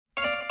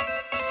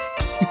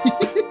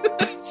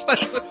Put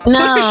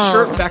his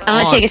shirt back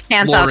I'm going to take his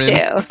pants Lauren.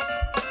 off too.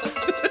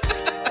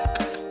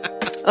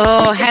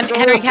 Oh,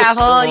 Henry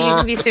Cavill, you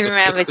can be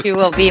Superman, but you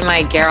will be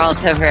my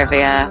Geralt of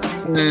Rivia.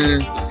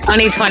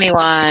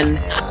 2021.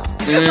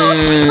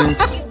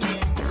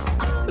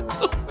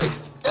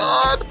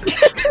 God,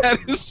 that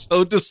is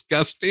so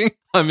disgusting.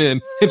 I'm in.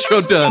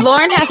 Intro done.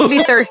 Lauren has to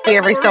be thirsty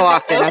every so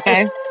often,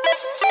 okay?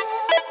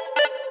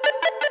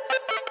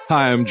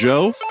 Hi, I'm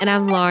Joe. And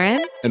I'm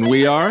Lauren. And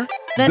we are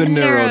The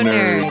Neuro Neuro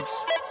Nerds.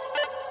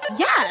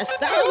 Yes,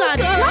 that was on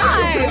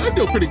time. I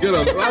feel pretty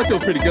good. I feel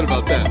pretty good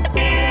about that.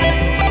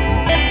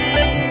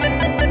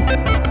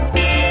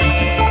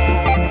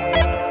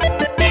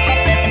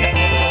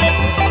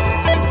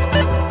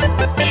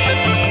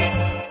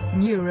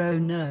 Neuro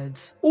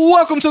Nerds.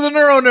 Welcome to the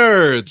Neuro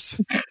Nerds.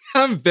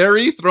 I'm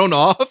very thrown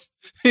off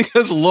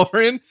because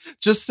Lauren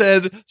just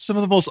said some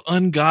of the most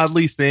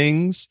ungodly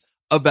things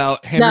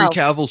about Henry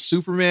Cavill's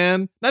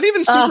Superman. Not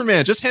even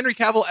Superman, just Henry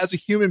Cavill as a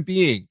human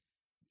being.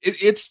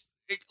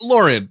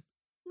 Lauren,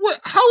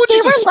 how would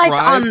you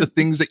describe the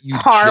things that you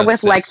par just with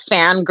said? like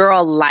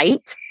fangirl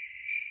light?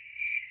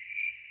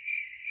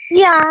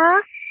 Yeah.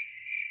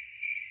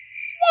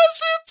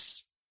 Was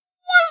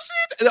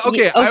it?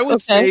 Okay, I would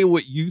say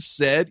what you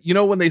said. You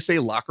know when they say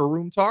locker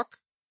room talk?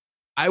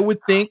 I would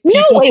think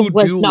people who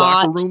do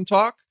locker room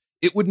talk,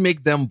 it would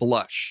make them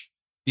blush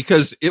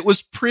because it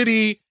was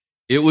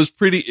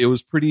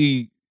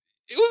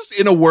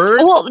in a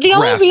word. Well, the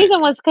only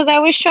reason was because I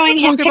was showing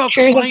him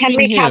pictures of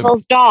Henry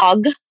Cavill's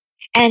dog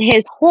and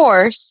his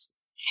horse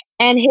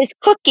and his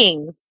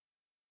cooking.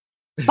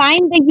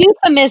 Find the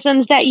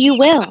euphemisms that you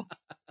will.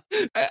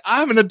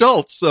 I'm an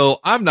adult, so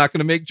I'm not going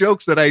to make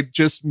jokes that I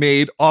just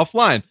made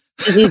offline.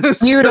 He's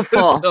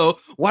beautiful. So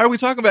why are we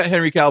talking about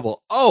Henry Cavill?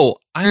 Oh,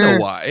 I know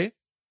why.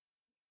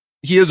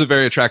 He is a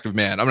very attractive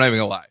man. I'm not even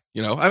going to lie.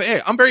 You know,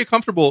 I'm very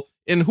comfortable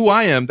in who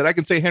I am that I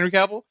can say Henry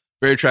Cavill,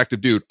 very attractive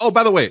dude. Oh,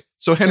 by the way,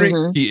 so Henry,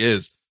 he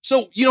is.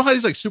 So you know how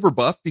he's like super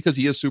buff because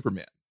he is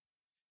Superman.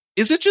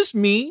 Is it just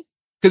me?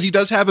 Because he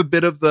does have a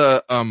bit of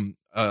the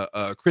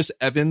Chris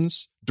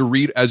Evans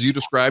Dorito, as you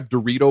described,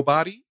 Dorito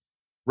body,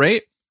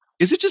 right?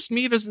 Is it just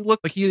me? Does it look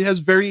like he has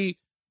very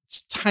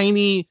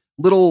tiny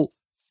little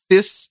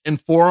fists and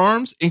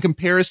forearms in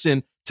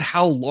comparison to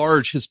how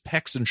large his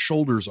pecs and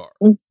shoulders are?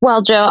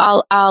 Well,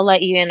 Joe, I'll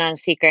let you in on a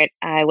secret.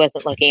 I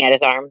wasn't looking at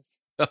his arms.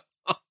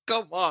 Oh,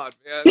 come on,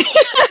 man.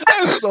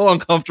 I'm so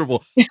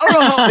uncomfortable. I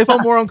don't know if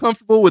I'm more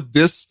uncomfortable with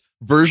this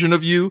version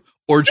of you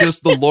or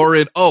just the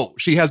Lauren,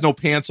 she has no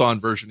pants on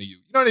version of you.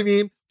 You know what I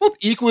mean? Both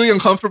equally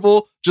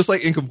uncomfortable, just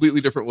like in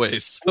completely different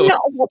ways.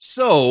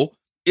 So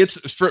it's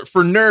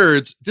for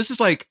nerds. This is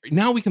like,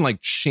 now we can like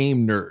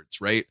shame nerds,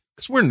 right?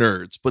 Because we're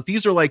nerds, but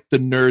these are like the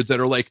nerds that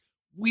are like,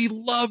 we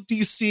love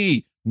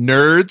DC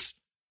nerds.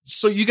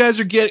 So you guys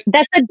are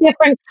that's a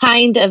different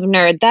kind of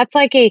nerd. That's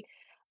like a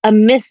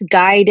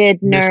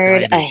misguided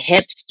nerd, a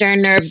hipster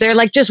nerd. They're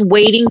like just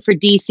waiting for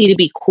DC to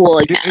be cool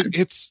again.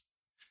 It's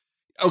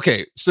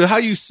okay. So how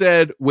you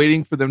said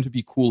waiting for them to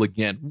be cool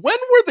again. When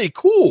were they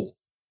cool?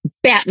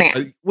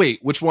 Batman. Wait,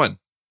 which one?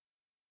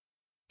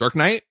 Dark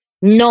Knight?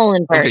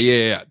 Nolan first. Okay,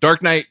 yeah.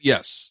 Dark Knight,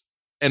 yes.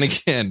 And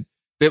again,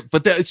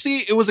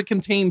 it was a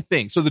contained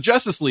thing. So the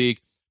Justice League,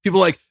 people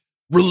like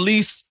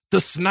release the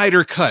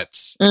Snyder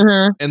cuts.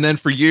 Mm-hmm. And then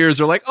for years,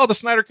 they're like, the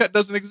Snyder cut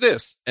doesn't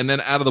exist. And then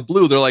out of the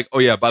blue, they're like, oh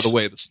yeah, by the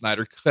way, the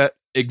Snyder cut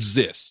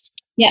exists.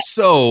 Yeah.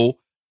 So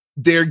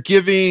they're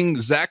giving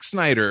Zack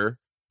Snyder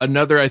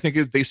another, I think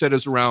they said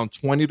is around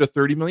 $20 to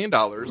 $30 million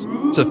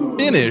to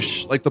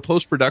finish like the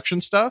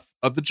post-production stuff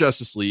of the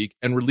Justice League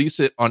and release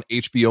it on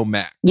HBO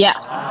Max.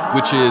 Yeah.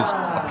 Which is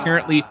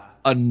apparently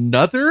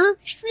another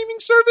streaming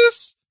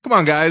service. Come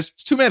on, guys.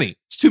 It's too many.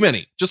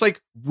 Just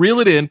like reel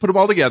it in, put them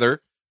all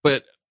together.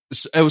 But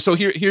so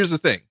here's the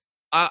thing.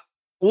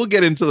 We'll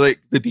get into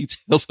like the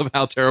details of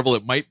how terrible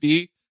it might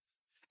be.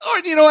 Or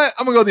you know what?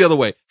 I'm gonna go the other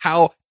way.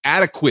 How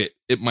adequate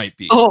it might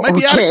be. It might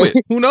be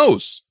adequate. Who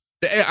knows?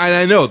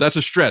 I know that's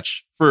a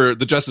stretch for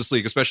the Justice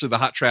League, especially the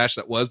hot trash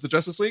that was the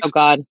Justice League. Oh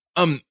God.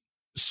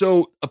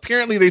 So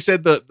apparently they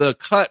said the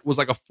cut was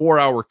like a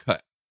 4-hour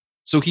cut.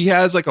 So he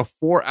has like a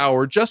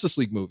 4-hour Justice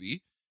League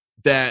movie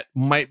that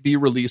might be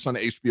released on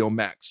HBO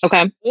Max.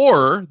 Okay.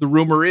 Or the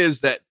rumor is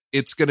that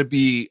it's going to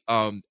be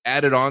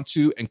added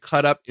onto and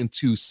cut up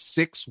into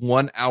 6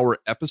 1-hour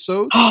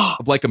episodes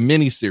of like a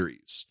mini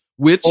series,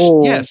 which,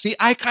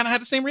 I kind of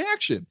had the same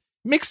reaction.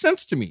 Makes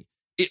sense to me.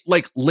 It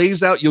like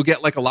lays out, you'll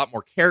get like a lot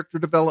more character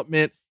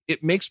development.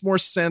 It makes more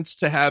sense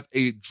to have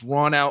a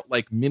drawn out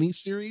like mini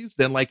series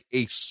than like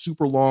a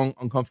super long,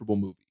 uncomfortable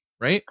movie,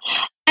 right?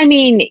 I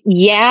mean,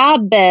 yeah,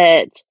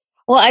 but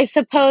I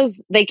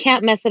suppose they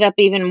can't mess it up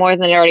even more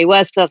than it already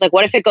was. Because I was like,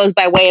 what if it goes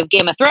by way of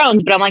Game of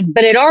Thrones? But I'm like,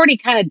 but it already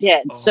kind of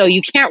did. So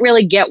you can't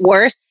really get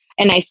worse.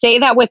 And I say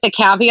that with the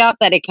caveat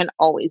that it can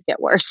always get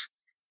worse.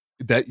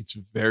 That it's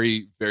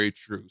very, very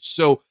true.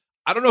 So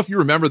I don't know if you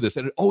remember this,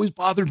 and it always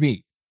bothered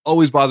me.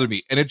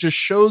 And it just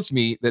shows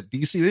me that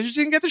DC, they just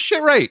didn't get the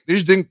shit right. They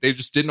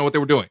just didn't know what they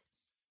were doing.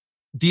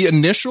 The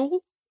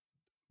initial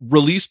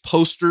release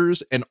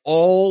posters and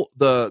all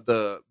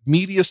the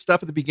media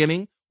stuff at the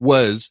beginning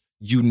was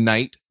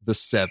Unite the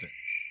Seven.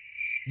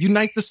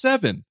 Unite the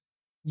Seven.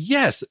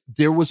 Yes,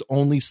 there was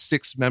only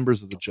 6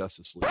 members of the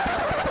Justice League.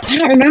 I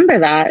don't remember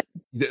that.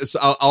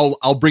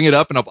 I'll bring it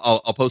up and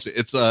I'll post it.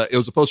 It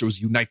was a poster. It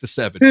was Unite the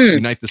Seven.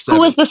 Unite the Seven.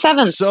 Who was the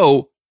 7th?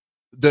 So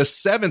the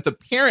 7th,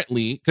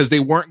 apparently, because they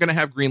weren't going to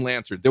have Green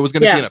Lantern, there was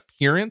going to be an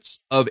appearance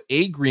of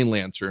a Green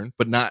Lantern,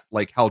 but not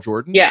like Hal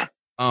Jordan. Yeah.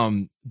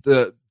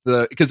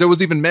 Because there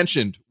was even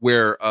mentioned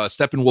where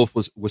Steppenwolf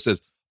was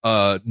says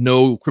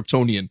no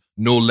Kryptonian,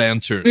 no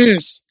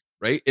lanterns,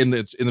 right, in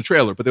the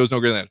trailer, but there was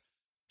no Green Lantern.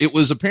 It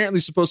was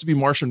apparently supposed to be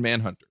Martian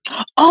Manhunter.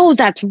 Oh,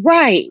 that's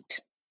right.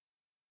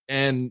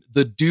 And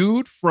the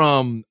dude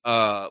from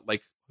what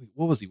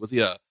was he? Was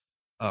he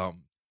an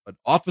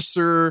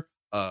officer,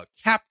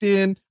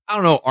 captain? I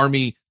don't know,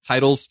 army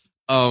titles.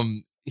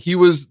 He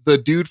was the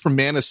dude from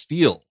Man of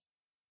Steel.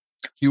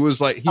 He was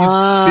like, he's been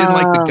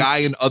like the guy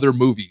in other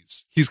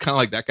movies. He's kind of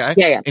like that guy.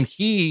 Yeah. And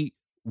he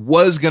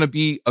was going to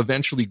be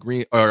eventually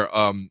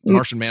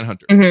Martian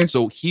Manhunter.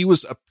 So he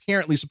was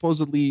apparently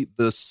supposedly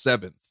the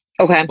 7th.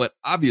 Okay. But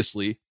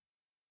obviously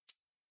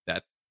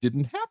that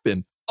didn't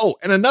happen. Oh,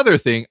 and another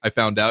thing I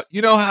found out,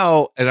 you know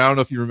how, and I don't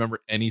know if you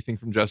remember anything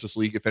from Justice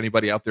League. If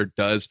anybody out there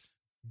does,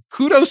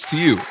 kudos to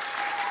you.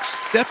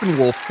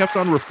 Steppenwolf kept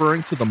on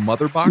referring to the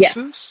mother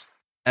boxes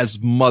as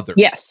mother.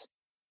 Yes.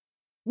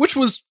 Which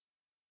was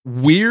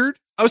weird.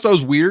 I always thought it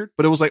was weird,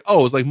 but it was like, oh,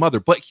 it was like mother.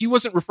 But he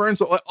wasn't referring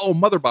to like, oh,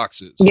 mother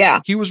boxes.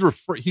 Yeah. He was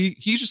he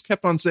just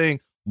kept on saying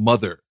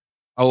mother.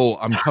 Oh,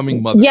 I'm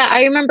coming, mother. Yeah,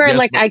 I remember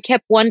I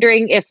kept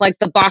wondering if like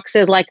the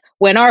boxes, like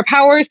when our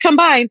powers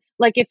combine,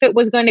 like if it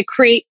was going to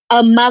create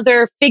a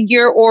mother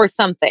figure or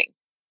something.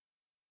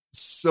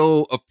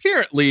 So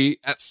apparently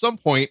at some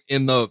point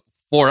in the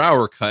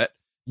 4-hour cut,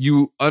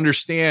 you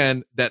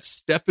understand that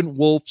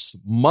Steppenwolf's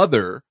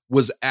mother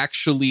was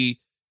actually,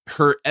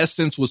 her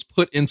essence was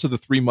put into the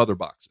 3 mother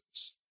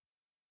boxes.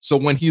 So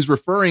when he's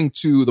referring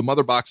to the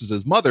mother boxes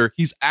as mother,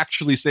 he's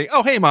actually saying,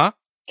 oh, hey, Ma,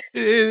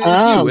 it's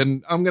you.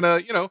 And I'm going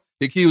to,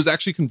 he was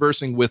actually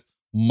conversing with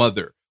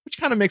mother, which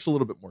kind of makes a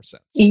little bit more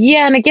sense.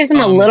 Yeah. And it gives him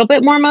a little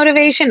bit more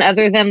motivation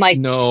other than like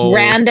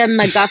random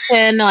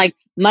MacGuffin, like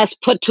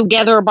must put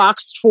together a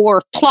box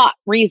for plot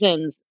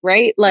reasons,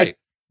 right? Like right.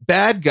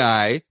 Bad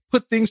guy,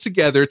 put things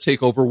together,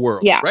 take over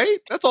world. Yeah. Right?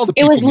 That's all the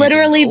people. It was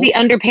literally the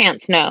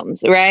underpants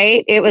gnomes,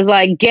 right? It was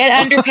like, get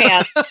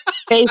underpants,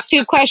 phase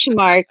 2 ?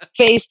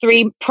 Phase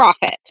 3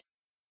 profit.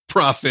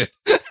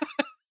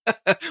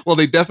 Well,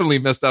 they definitely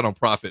missed out on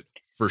profit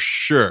for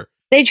sure.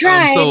 They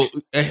tried.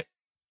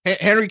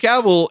 Henry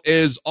Cavill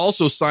is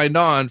also signed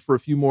on for a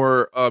few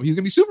more. He's going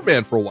to be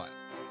Superman for a while.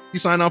 He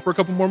signed on for a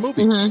couple more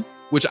movies,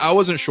 which I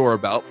wasn't sure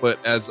about.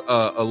 But as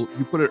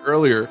you put it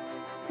earlier,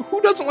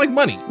 who doesn't like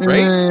money,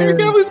 right? Henry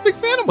Cavill is a big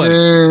fan of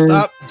money.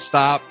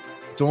 Stop.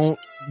 Don't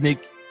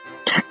make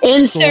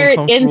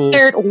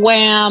insert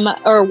wham,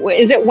 or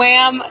is it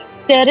wham?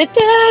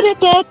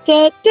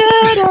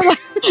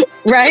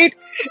 Right?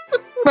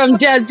 From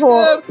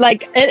Deadpool,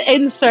 like an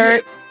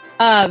insert.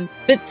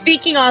 But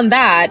speaking on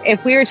that,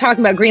 if we were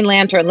talking about Green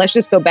Lantern, let's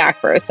just go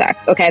back for a sec.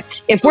 Okay.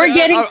 If we're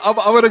getting... I'm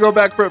going to go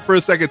back for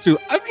a second too.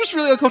 I'm just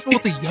really uncomfortable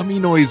with the yummy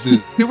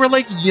noises. They were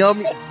like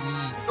yummy.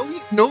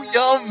 No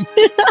yum.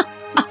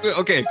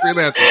 Okay, Green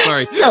Lantern,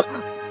 sorry. So,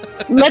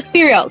 let's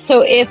be real.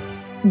 So if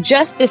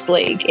Justice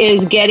League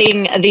is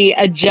getting the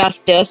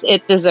justice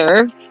it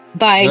deserves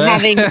by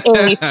having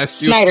a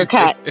Snyder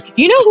cut,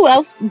 you know who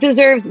else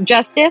deserves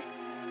justice?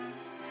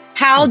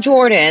 Hal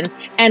Jordan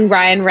and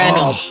Ryan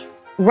Reynolds.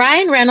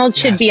 Ryan Reynolds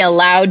should be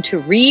allowed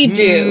to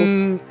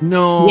redo.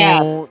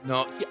 No.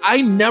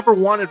 I never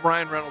wanted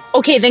Ryan Reynolds.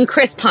 Okay, then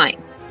Chris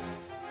Pine.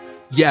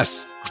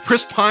 Yes,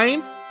 Chris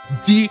Pine,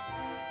 the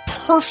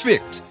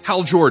perfect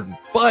Hal Jordan.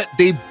 But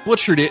they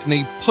butchered it and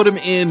they put him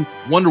in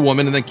Wonder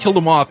Woman and then killed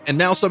him off. And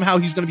now somehow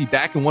he's going to be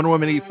back in Wonder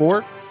Woman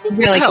 84. What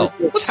the hell?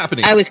 What's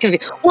happening? I was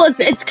confused. Well,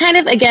 it's kind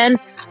of, again,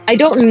 I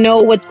don't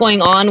know what's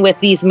going on with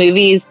these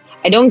movies.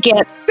 I don't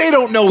get... They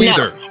don't know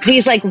either.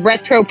 These like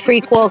retro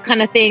prequel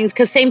kind of things.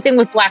 Because same thing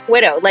with Black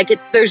Widow. Like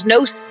there's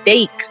no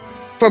stakes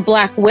for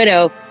Black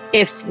Widow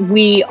if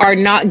we are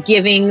not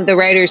giving the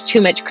writers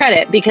too much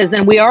credit. Because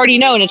then we already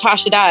know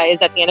Natasha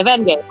dies at the end of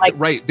Endgame. Like,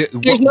 right. There's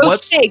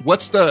What's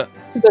the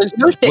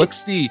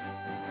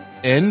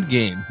end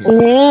game here?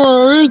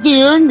 Where's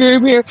the end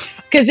game here?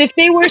 Because if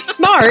they were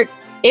smart...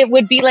 it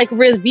would be like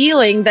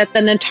revealing that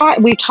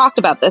we've talked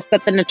about this,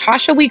 that the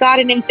Natasha we got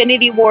in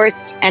Infinity Wars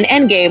and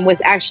Endgame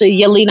was actually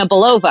Yelena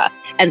Belova.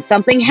 And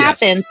something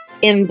happened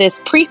in this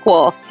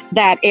prequel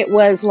that it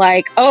was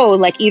like,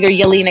 either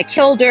Yelena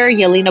killed her,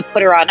 Yelena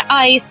put her on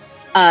ice,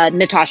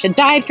 Natasha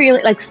died for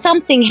Yelena, like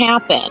something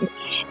happened.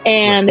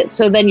 And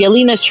so then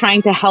Yelena's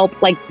trying to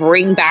help like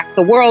bring back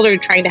the world or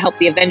trying to help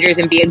the Avengers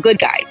and be a good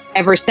guy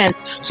ever since.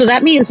 So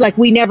that means like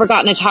we never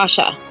got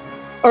Natasha.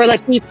 Or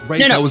like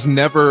that was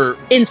never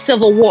in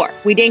Civil War.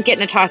 We didn't get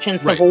Natasha in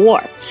Civil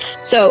War.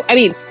 So, I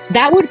mean,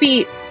 that would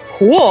be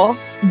cool.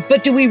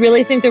 But do we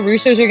really think the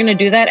Russos are going to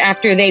do that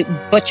after they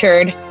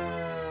butchered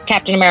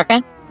Captain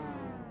America?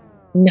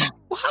 No.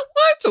 What?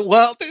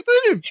 Well, they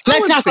didn't. I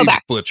Let's wouldn't not go say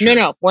back. butchered.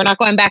 No, we're not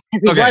going back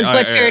because he Okay, was all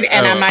right, butchered, all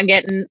and right. I'm not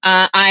getting.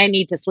 I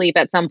need to sleep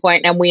at some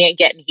point, and we ain't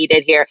getting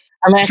heated here.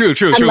 Unless, True.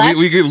 unless-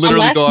 We could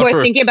literally unless go on we're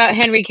for. thinking about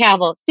Henry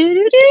Cavill.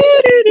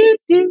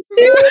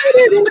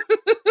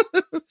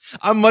 Do-do-do-do-do-do-do-do-do.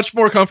 I'm much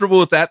more comfortable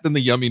with that than the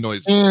yummy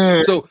noises.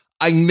 Mm. So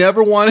I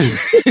never wanted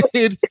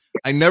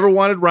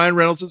Ryan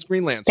Reynolds as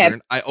Green Lantern.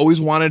 Okay. I always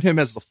wanted him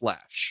as the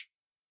Flash.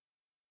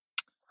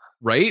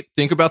 Right?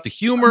 Think about the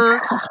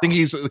humor. I think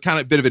he's a kind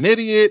of bit of an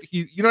idiot.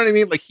 You know what I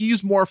mean? Like,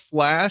 he's more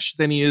Flash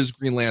than he is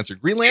Green Lantern.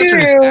 Green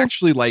Lantern True. is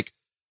actually like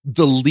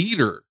the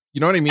leader.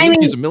 You know what I mean? I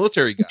mean, he's a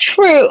military guy.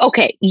 True.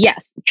 Okay.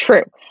 Yes.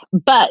 True.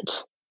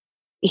 But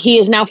he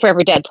is now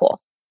forever Deadpool.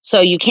 So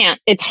you can't.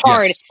 It's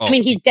hard. Yes. Oh, I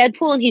mean, he's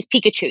Deadpool and he's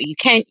Pikachu. You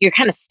can't. You're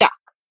kind of stuck.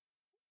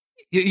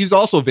 He's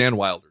also Van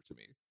Wilder to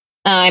me.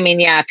 I mean,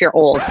 yeah. If you're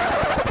old.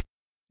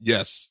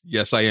 Yes,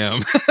 I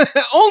am.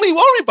 only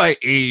by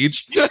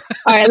age.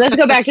 All right, let's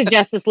go back to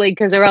Justice League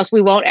because or else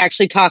we won't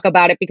actually talk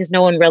about it because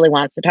no one really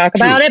wants to talk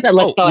about it. But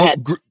let's go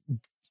ahead.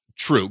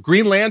 True.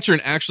 Green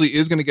Lantern actually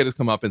is going to get his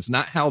comeuppance.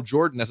 Not Hal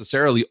Jordan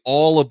necessarily.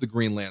 All of the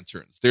Green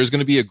Lanterns. There's going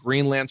to be a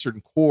Green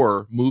Lantern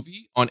Corps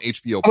movie on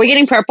HBO. Are we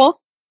getting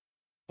purple?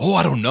 Oh,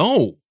 I don't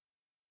know.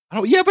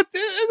 Yeah, but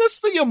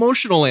that's the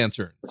emotional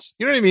lanterns.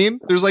 You know what I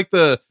mean? There's like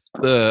the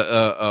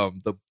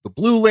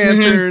blue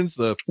lanterns,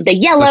 the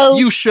yellow,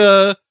 the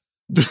fuchsia,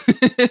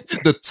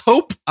 the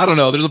taupe. I don't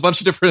know. There's a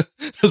bunch of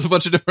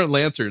different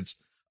lanterns.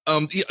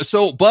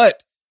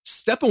 But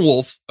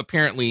Steppenwolf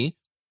apparently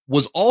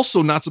was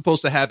also not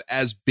supposed to have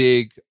as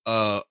big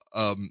a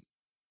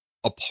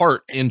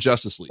part in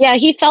Justice League. Yeah,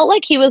 he felt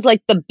like he was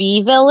like the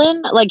B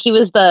villain. Like he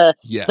was the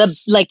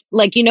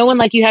like you know when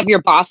like you have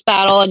your boss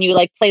battle and you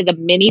like play the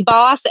mini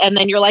boss and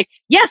then you're like,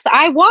 yes,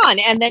 I won,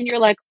 and then you're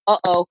like,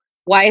 uh-oh.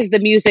 Why is the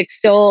music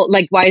still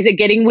like? Why is it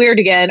getting weird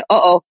again?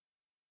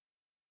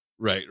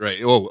 Right.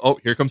 Oh,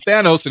 here comes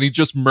Thanos, and he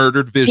just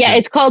murdered Vision. Yeah,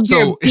 it's called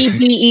your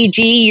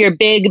BBEG, your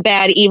big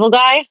bad evil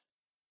guy.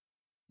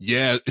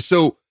 Yeah.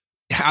 So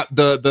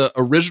the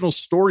original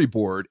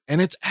storyboard,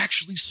 and it's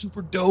actually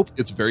super dope.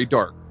 It's very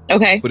dark.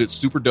 Okay, but it's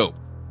super dope.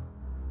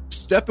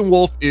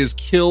 Steppenwolf is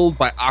killed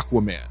by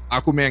Aquaman.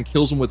 Aquaman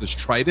kills him with his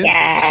trident,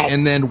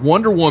 and then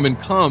Wonder Woman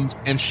comes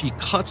and she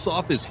cuts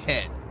off his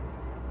head,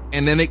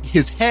 and then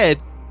his head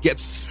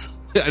gets.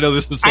 I know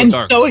this is so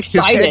dark. I'm so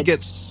excited.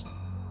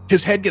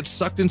 His head gets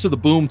sucked into the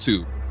boom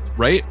tube,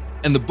 right?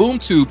 And the boom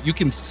tube, you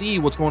can see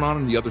what's going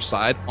on the other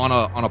side on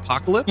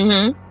Apocalypse.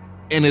 Mm-hmm.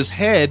 And his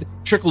head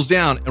trickles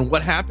down. And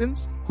what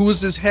happens? Who is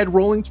his head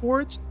rolling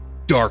towards?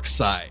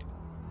 Darkseid.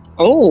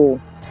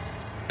 Oh.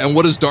 And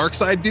what does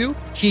Darkseid do?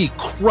 He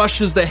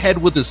crushes the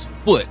head with his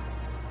foot.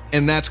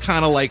 And that's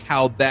kind of like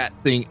how that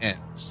thing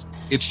ends.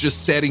 It's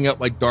just setting up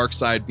like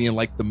Darkseid being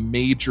like the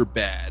major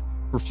bad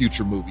for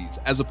future movies,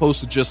 as opposed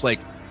to just like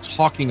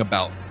talking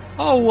about,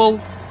 oh, well,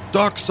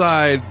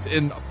 Darkseid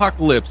in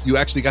Apocalypse, you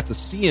actually got to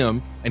see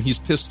him and he's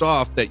pissed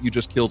off that you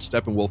just killed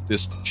Steppenwolf,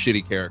 this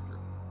shitty character.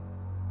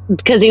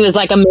 Because he was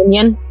like a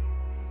minion?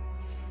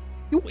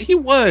 He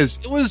was.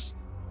 It was,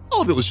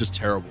 all of it was just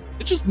terrible.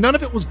 None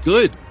of it was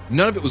good.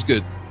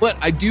 But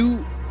I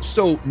do,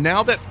 so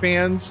now that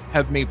fans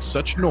have made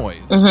such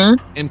noise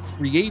and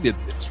created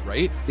this,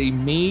 right? They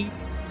made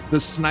the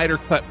Snyder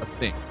Cut a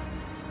thing.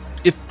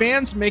 If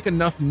fans make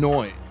enough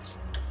noise,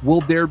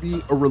 will there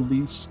be a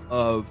release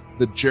of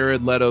the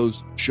Jared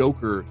Leto's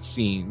Joker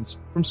scenes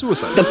from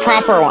Suicide? The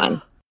proper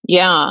one.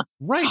 Yeah.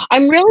 Right.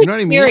 I'm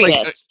really curious.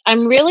 Mean?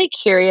 I'm really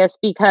curious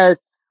because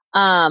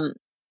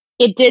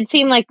it did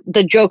seem like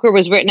the Joker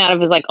was written out of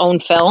his like own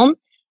film.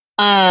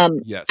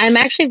 Yes. I'm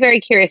actually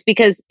very curious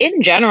because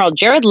in general,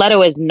 Jared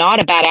Leto is not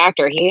a bad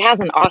actor. He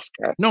has an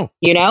Oscar. No.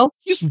 You know?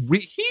 He's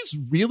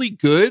really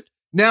good.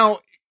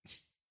 Now,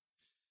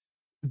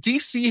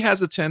 DC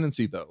has a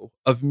tendency, though,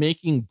 of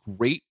making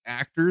great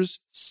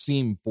actors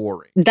seem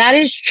boring. That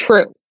is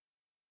true.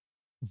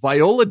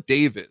 Viola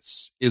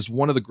Davis is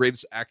one of the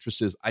greatest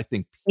actresses, I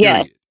think,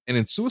 period. Yes. And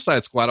in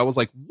Suicide Squad, I was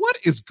like, what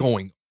is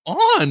going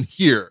on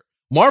here?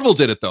 Marvel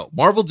did it, though.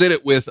 Marvel did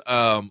it with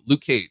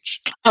Luke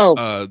Cage.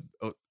 Oh.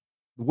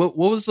 What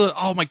was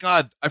oh my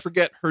God, I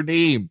forget her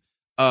name.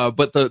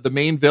 But the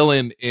main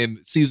villain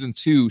in season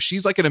 2,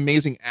 she's like an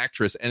amazing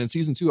actress. And in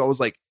season 2, I was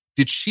like,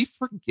 did she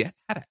forget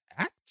how to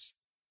act?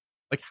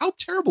 Like, how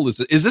terrible is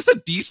it? Is this a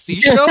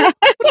DC show?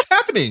 What's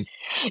happening?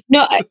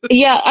 No,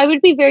 I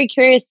would be very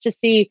curious to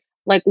see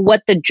like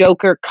what the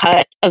Joker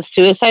cut of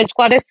Suicide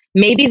Squad is.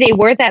 Maybe they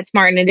were that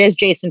smart and it is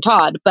Jason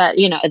Todd, but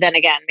you know, then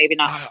again, maybe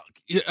not.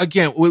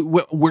 Again,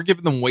 we're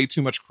giving them way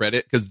too much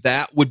credit because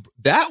that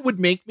would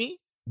make me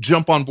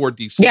jump on board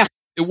DC. Yeah,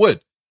 it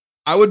would.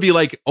 I would be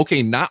like,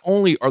 okay, not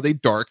only are they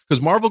dark,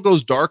 because Marvel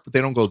goes dark, but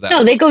they don't go that.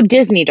 No, they go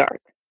Disney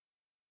dark.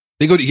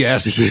 They go to,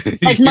 yes. Like,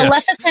 yes.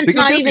 Maleficent's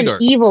not even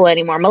dark. evil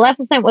anymore.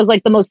 Maleficent was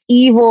like the most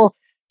evil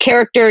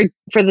character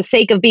for the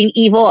sake of being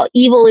evil.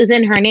 Evil is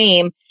in her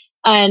name.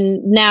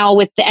 And now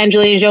with the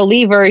Angelina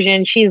Jolie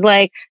version, she's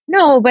like,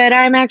 no, but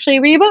I'm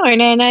actually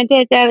reborn. And I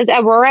did that.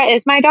 Aurora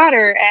is my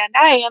daughter and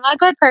I am a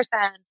good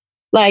person.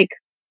 Like,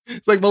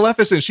 It's like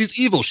Maleficent. She's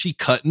evil. She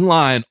cut in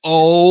line.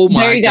 Oh There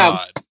my you go.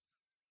 God.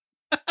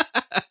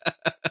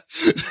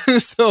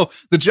 So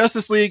the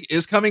Justice League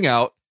is coming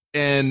out,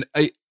 and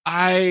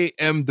I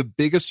am the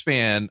biggest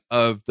fan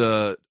of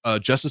the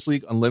Justice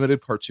League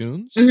Unlimited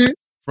cartoons Mhm.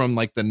 from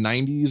like the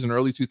 90s and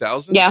early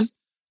 2000s. Yeah.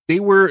 They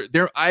were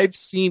there. I've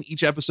seen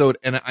each episode,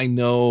 and I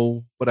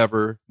know,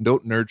 whatever,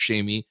 don't nerd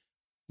shame me,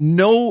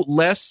 no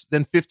less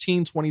than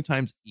 15, 20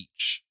 times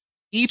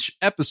each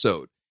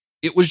episode.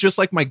 It was just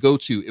like my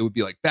go-to. It would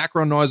be like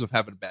background noise of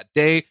having a bad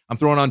day. I'm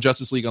throwing on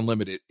Justice League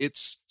Unlimited.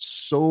 It's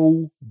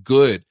so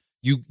good.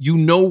 You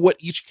know what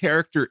each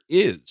character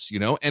is, you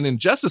know? And in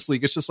Justice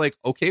League, it's just like,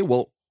 okay,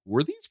 well, who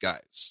are these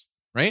guys?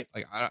 Right?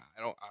 Like, I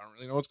don't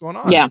really know what's going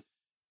on. Yeah.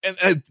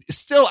 And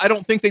still, I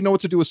don't think they know what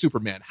to do with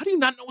Superman. How do you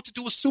not know what to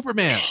do with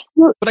Superman?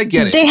 But I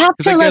get it. They have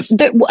 'Cause to I like.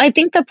 guess- I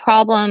think the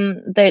problem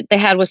that they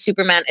had with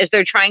Superman is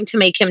they're trying to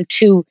make him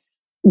too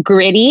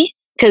gritty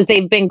because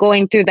they've been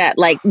going through that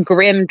like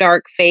grim,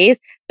 dark phase.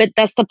 But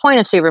that's the point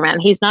of Superman.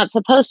 He's not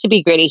supposed to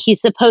be gritty.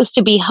 He's supposed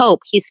to be hope.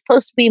 He's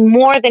supposed to be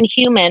more than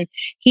human.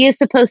 He is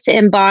supposed to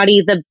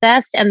embody the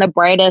best and the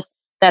brightest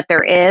that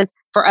there is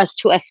for us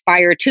to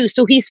aspire to.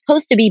 So he's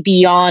supposed to be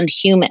beyond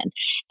human.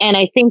 And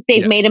I think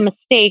they've Yes. made a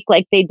mistake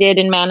like they did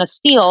in Man of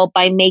Steel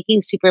by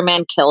making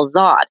Superman kill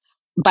Zod.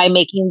 By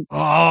making, Oh,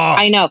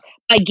 I know,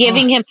 by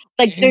giving him,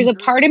 like, there's a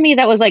anger. part of me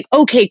that was like,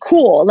 okay,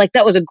 cool. Like,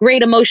 that was a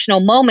great emotional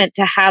moment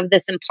to have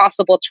this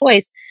impossible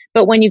choice.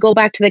 But when you go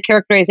back to the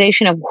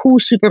characterization of who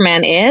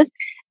Superman is,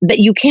 that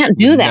you can't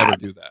do would that.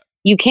 Never do that.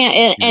 You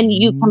can't, and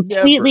you Never.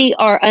 completely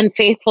are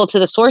unfaithful to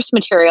the source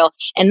material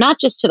and not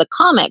just to the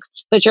comics,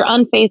 but you're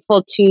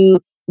unfaithful to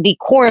the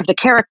core of the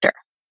character.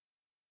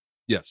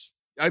 Yes.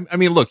 I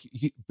mean, look,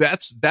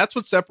 that's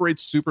what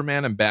separates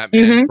Superman and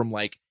Batman Mhm. from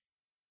like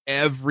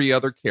every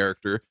other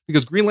character,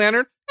 because Green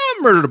Lantern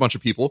murdered a bunch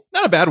of people,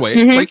 not a bad way,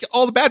 Mhm. like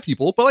all the bad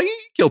people, but like he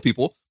killed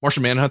people.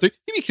 Martian Manhunter,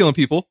 he be killing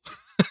people.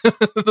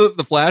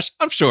 the Flash,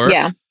 I'm sure.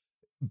 Yeah.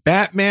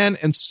 Batman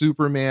and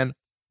Superman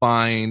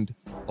find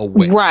a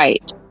way.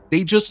 Right.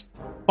 They just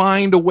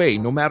find a way,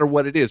 no matter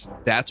what it is.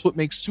 That's what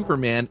makes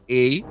Superman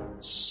a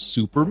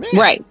Superman.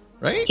 Right.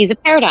 Right. He's a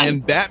paradigm.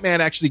 And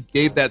Batman actually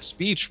gave that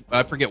speech.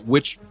 I forget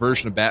which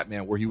version of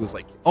Batman where he was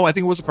like, oh, I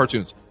think it was the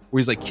cartoons where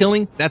he's like,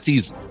 killing, that's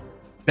easy.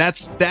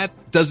 That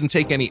doesn't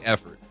take any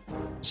effort.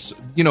 So,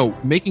 you know,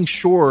 making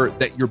sure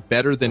that you're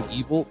better than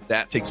evil,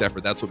 that takes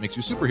effort. That's what makes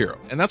you a superhero.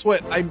 And that's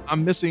what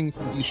I'm missing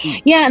from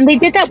DC. Yeah, and they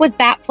did that with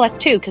Batfleck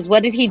too, because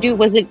what did he do?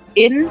 Was it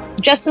in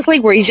Justice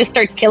League where he just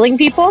starts killing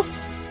people?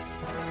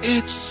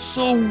 It's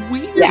so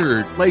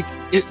weird. Like,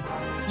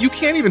 you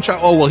can't even try.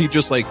 Oh, well, he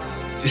just like,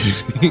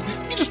 he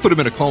just put him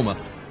in a coma.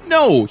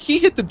 No, he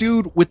hit the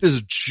dude with this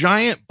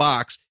giant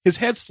box. His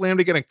head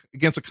slammed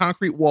against a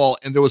concrete wall,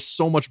 and there was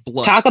so much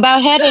blood. Talk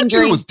about head That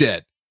injury. dude was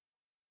dead.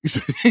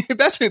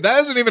 That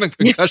isn't even a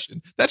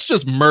concussion. That's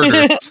just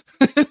murder.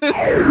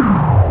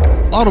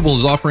 Audible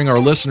is offering our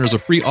listeners a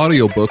free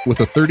audiobook with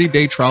a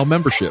 30-day trial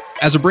membership.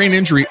 As a brain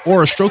injury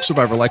or a stroke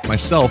survivor like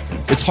myself,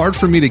 it's hard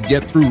for me to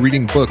get through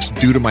reading books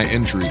due to my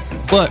injury.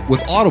 But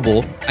with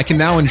Audible, I can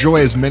now enjoy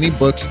as many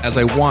books as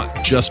I want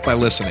just by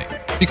listening.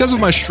 Because of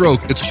my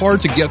stroke, it's hard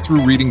to get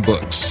through reading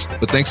books.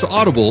 But thanks to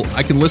Audible,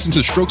 I can listen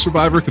to stroke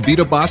survivor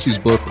Kavita Bossi's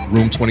book,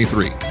 Room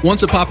 23.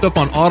 Once it popped up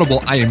on Audible,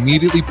 I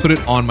immediately put it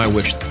on my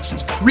wish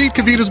list. Read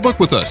Kavita's book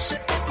with us.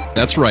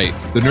 That's right,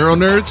 the Neuro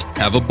Nerds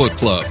have a book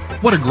club.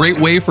 What a great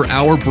way for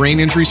our brain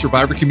injury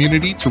survivor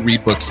community to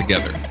read books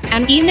together.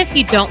 And even if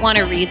you don't want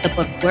to read the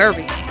book we're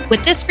reading,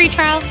 with this free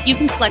trial, you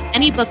can select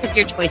any book of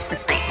your choice for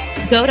free.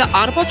 Go to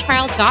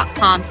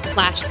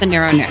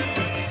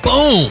audibletrial.com/theneuronerds.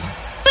 Boom!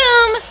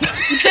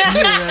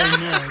 Neuro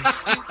Nerds.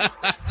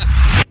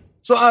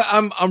 So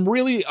I'm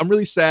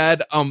really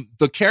sad.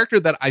 The character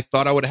that I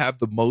thought I would have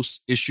the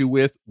most issue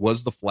with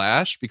was the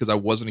Flash, because I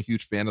wasn't a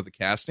huge fan of the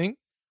casting.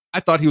 I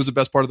thought he was the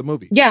best part of the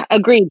movie. Yeah,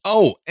 agreed.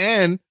 Oh,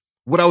 and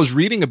what I was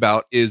reading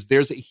about is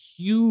there's a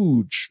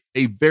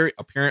very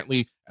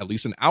apparently at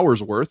least an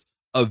hour's worth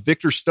of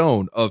Victor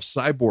Stone of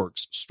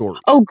Cyborg's story.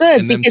 Oh, good,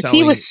 And them because he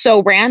telling- was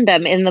so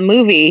random in the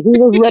movie. He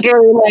was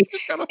literally like,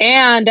 Just kinda-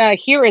 and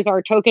here is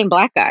our token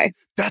black guy.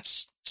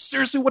 That's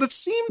seriously what it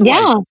seemed Yeah.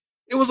 like.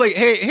 It was like,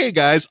 hey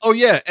guys, oh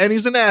yeah, and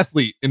he's an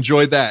athlete.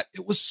 Enjoy that.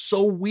 It was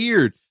so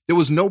weird. There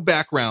was no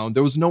background.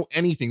 There was no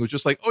anything. It was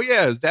just like, oh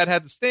yeah, his dad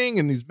had this thing,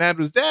 and he's mad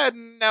with his dad,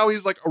 and now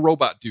he's like a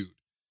robot dude.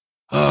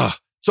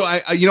 So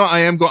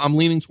I'm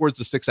leaning towards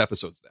the 6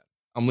 episodes. Then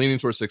I'm leaning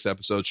towards 6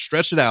 episodes.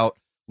 Stretch it out.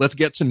 Let's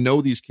get to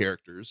know these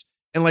characters,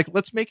 and like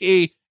let's make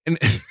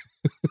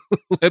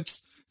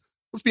let's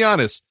be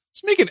honest.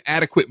 Let's make an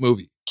adequate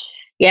movie.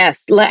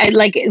 Yes,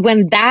 like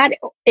when that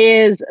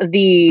is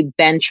the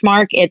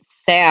benchmark,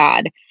 it's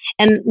sad.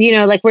 And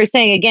like we're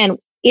saying again,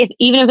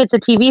 even if it's a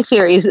TV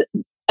series,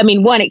 I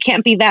mean, one, it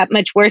can't be that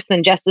much worse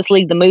than Justice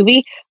League the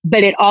movie,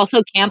 but it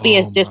also can't be Oh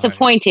as my.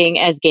 disappointing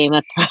as Game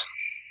of Thrones.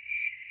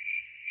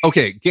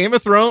 Okay, Game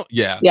of Thrones.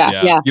 Yeah.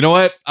 Yeah. You know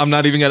what? I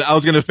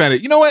was gonna defend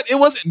it. You know what? It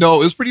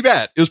was pretty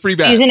bad. It was pretty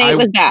bad. Season 8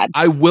 was bad.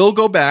 I will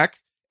go back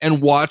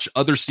and watch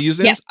other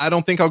seasons, Yeah. I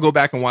don't think I'll go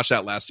back and watch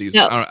that last season.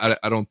 No.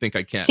 I don't think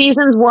I can.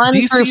 Seasons 1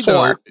 DC, through 4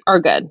 though- are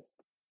good.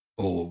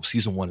 Oh,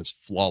 season 1 is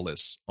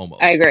flawless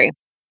almost. I agree.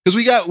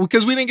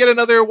 Because we didn't get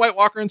another White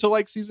Walker until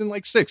like season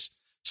like 6.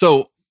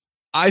 So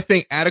I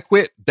think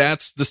adequate,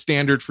 that's the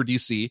standard for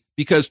DC,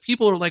 because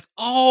people are like,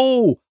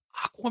 oh,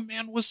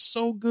 Aquaman was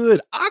so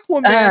good.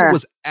 Aquaman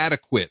was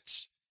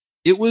adequate.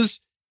 It was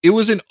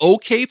an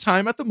okay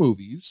time at the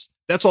movies.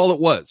 That's all it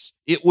was.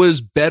 It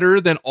was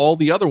better than all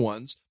the other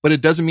ones, but it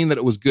doesn't mean that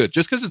it was good.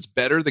 Just because it's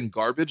better than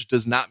garbage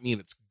does not mean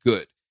it's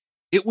good.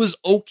 It was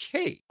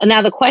okay. And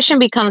now the question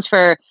becomes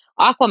for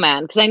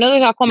Aquaman, because I know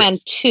there's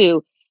Aquaman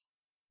 2.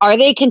 Are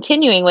they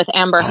continuing with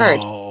Amber Heard?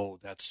 Oh,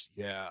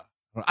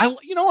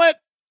 you know what?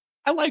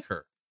 I like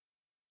her.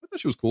 I thought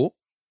she was cool.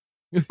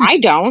 I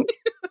don't.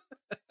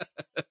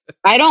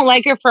 I don't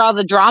like her for all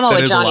the drama That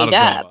with is a lot Johnny of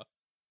Depp. drama.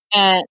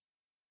 And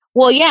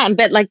well, yeah,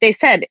 but like they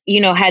said,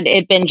 had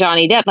it been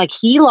Johnny Depp, like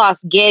he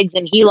lost gigs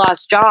and he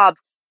lost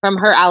jobs from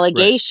her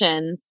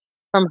allegations,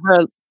 from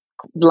her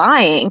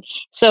lying.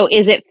 So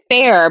is it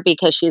fair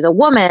because she's a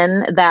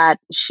woman that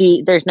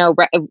there's no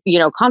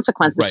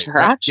consequences to her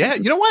actions? Yeah,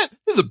 you know what?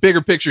 This is a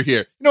bigger picture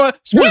here. You know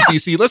what? Screw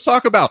DC. Let's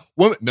talk about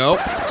women. No,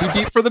 too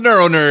deep for the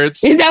neuro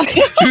nerds. Is that-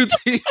 Too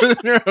deep for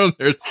the neuro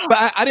nerds.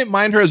 But I didn't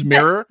mind her as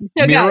Mira.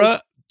 So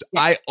Mira,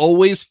 I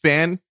always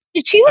fan.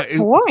 She was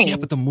boring. Yeah,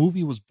 but the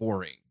movie was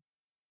boring.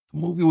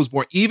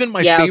 Even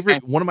my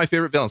favorite, one of my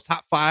favorite villains,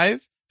 top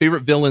 5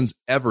 favorite villains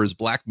ever is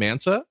Black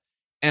Manta.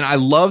 And I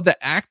love the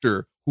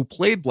actor who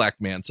played Black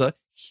Manta.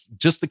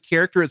 Just the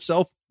character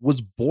itself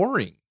was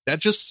boring. That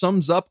just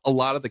sums up a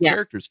lot of the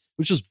characters,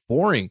 which is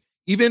boring.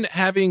 Even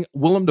having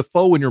Willem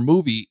Dafoe in your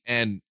movie,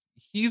 and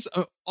he's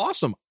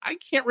awesome. I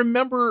can't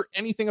remember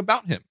anything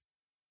about him.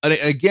 And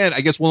again,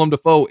 I guess Willem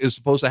Dafoe is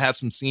supposed to have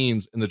some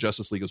scenes in the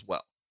Justice League as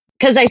well.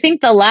 Because I think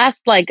the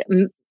last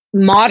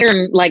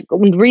modern,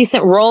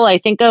 recent role I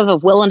think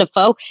of Willem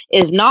Dafoe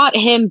is not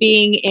him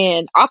being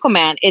in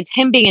Aquaman. It's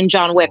him being in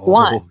John Wick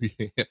 1.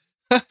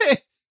 Yeah.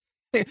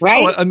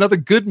 Right? Oh, another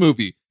good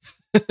movie.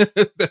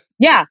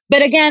 Yeah.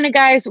 But again,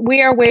 guys,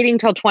 we are waiting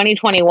till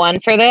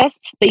 2021 for this.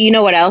 But you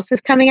know what else is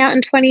coming out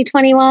in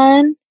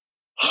 2021?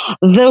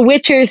 The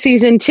Witcher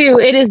season 2.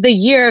 It is the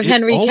year of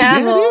Henry Cavill. Yeah,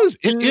 it is.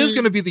 It is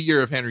going to be the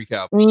year of Henry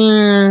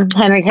Cavill.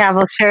 Henry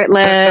Cavill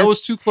shirtless. That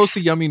was too close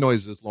to yummy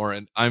noises,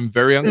 Lauren. I'm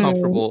very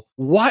uncomfortable.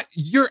 What?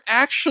 You're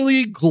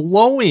actually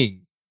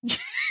glowing.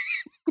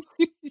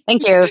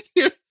 Thank you.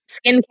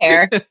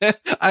 Skincare.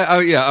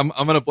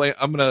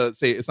 I'm gonna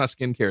say it's not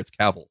skincare, it's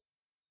Cavill.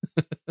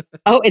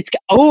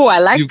 I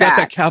like You've got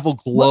that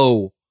Cavill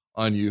glow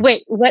on you.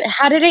 Wait, what?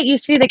 How did it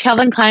used to be the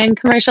Calvin Klein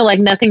commercial? Like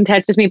nothing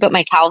touches me but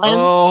my Calvin,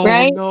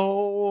 right?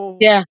 No.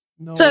 Yeah.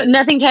 No. So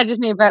nothing touches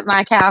me but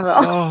my Cavill.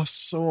 Oh,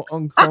 so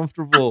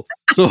uncomfortable.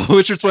 So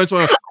Witcher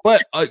 2021,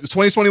 but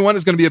 2021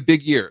 is going to be a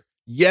big year.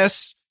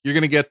 Yes, you're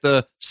going to get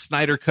the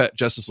Snyder Cut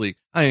Justice League.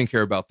 I didn't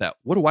care about that.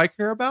 What do I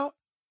care about?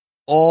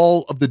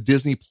 All of the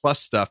Disney Plus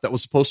stuff that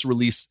was supposed to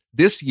release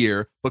this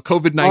year, but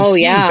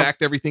COVID-19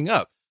 backed everything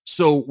up.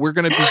 So we're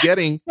going to be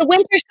getting the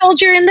Winter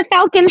Soldier and the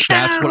Falcon.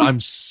 That's what I'm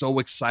so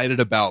excited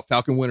about.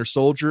 Falcon Winter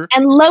Soldier.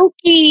 And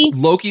Loki.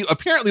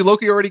 Apparently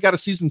Loki already got a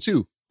season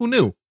 2. Who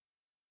knew?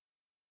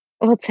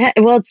 Well,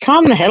 it's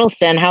Tom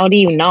Hiddleston. How do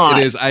you not?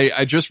 It is.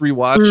 I just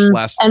rewatched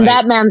last night. And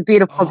that man's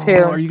beautiful too.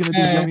 Are you going to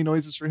do yummy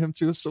noises for him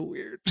too? It's so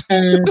weird.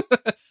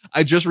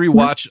 I just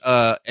rewatched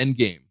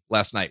Endgame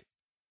last night.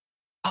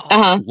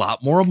 A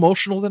lot more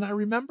emotional than I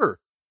remember.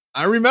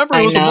 I remember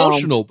it was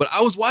emotional, but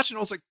I was watching. I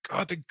was like,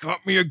 God, they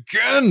got me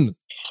again.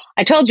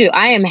 I told you,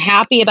 I am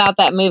happy about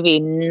that movie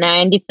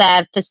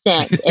 95%.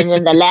 And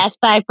then the last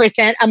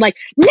 5%, I'm like,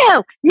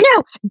 no,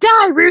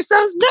 die,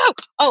 Russos, no.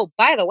 Oh,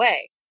 by the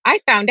way, I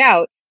found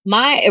out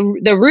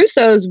the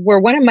Russos were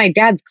one of my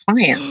dad's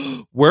clients.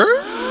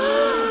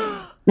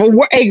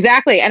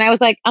 Exactly. And I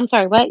was like, I'm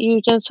sorry, what?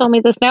 You just told me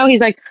this now?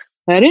 He's like,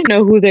 I didn't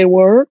know who they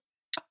were.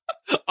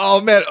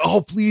 Oh, man.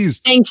 Oh,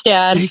 please. Thanks,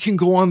 Dad. They can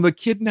go on the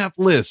kidnap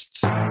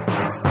lists.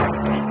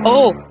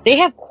 Oh, they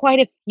have quite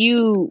a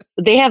few.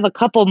 They have a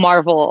couple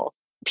Marvel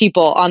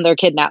people on their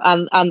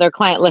on their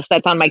client list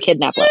that's on my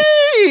kidnap list.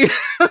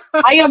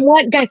 I am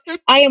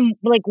I am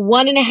like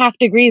 1.5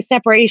 degrees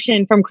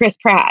separation from Chris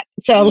Pratt.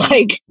 So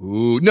like,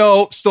 ooh,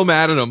 no, still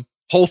mad at him.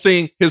 Whole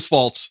thing, his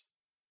fault.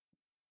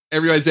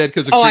 Everybody's dead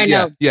because of I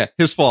know. Yeah,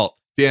 his fault.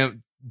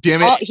 Damn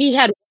it. Oh, he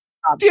had.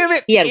 Damn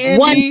it. He had Andy.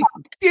 one.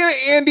 Damn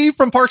it, Andy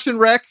from Parks and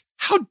Rec.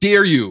 How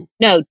dare you?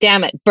 No,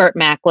 damn it, Burt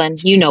Macklin.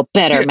 You know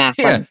better,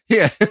 Macklin.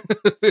 Yeah.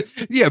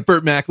 Yeah,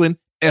 Burt Macklin,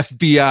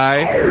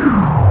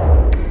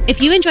 FBI.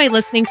 If you enjoy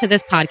listening to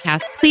this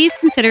podcast, please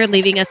consider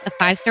leaving us a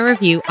 5-star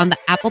review on the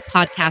Apple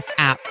Podcast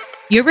app.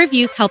 Your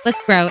reviews help us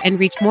grow and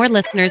reach more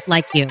listeners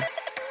like you.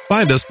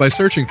 Find us by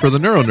searching for the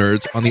Neuro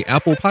Nerds on the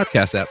Apple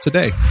Podcast app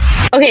today.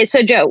 Okay,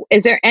 so Joe,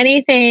 is there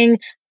anything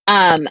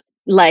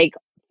like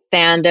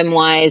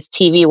fandom-wise,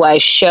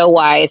 TV-wise,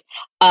 show-wise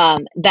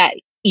that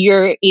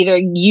you're either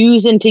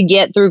using to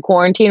get through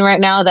quarantine right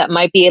now that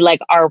might be like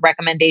our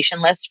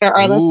recommendation list for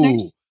our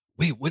listeners?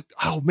 Wait, what?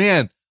 Oh,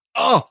 man.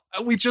 Oh,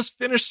 we just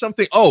finished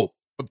something. Oh,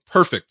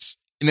 perfect.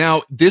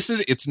 Now,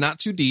 it's not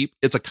too deep.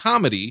 It's a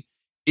comedy.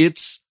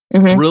 It's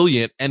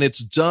brilliant, and it's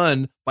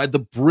done by the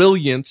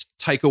brilliant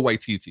Taika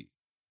Waititi,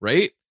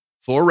 right?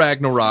 Thor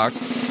Ragnarok,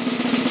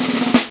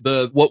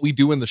 What We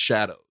Do in the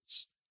Shadows.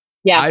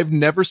 Yeah. I've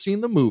never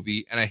seen the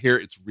movie, and I hear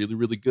it's really,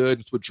 really good.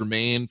 It's with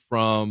Jermaine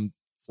from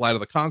Flight of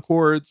the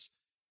Conchords.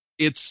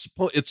 I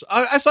saw it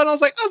and I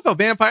was like, oh, it's about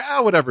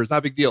vampire. Whatever. It's not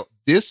a big deal.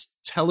 This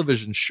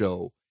television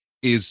show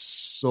is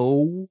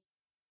so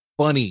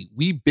funny.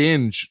 We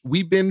binge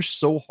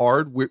so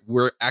hard.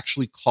 We're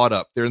actually caught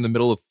up. They're in the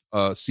middle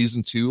of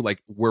season 2.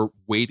 Like, we're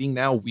waiting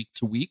now week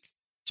to week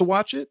to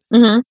watch it.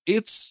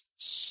 It's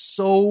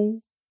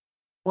so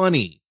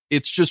funny.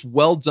 It's just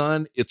well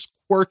done. It's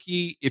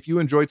quirky. If you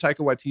enjoy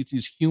Taika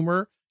Waititi's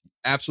humor,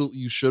 absolutely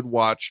you should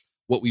watch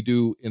What We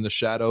Do in the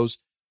Shadows.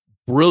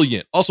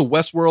 Brilliant. Also,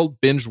 Westworld,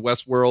 binged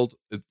Westworld.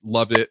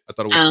 Loved it. I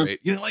thought it was great.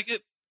 You didn't like it?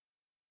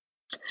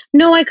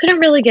 No, I couldn't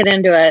really get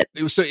into it.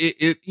 It was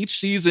each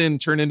season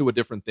turned into a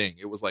different thing.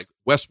 It was like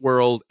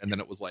Westworld, and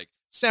then it was like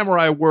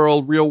Samurai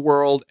World, Real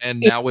World, and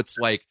now it's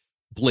like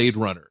Blade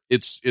Runner.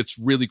 It's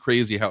really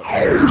crazy how it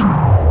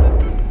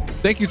transitioned.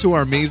 Thank you to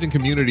our amazing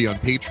community on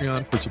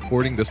Patreon for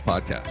supporting this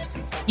podcast.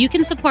 You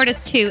can support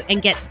us too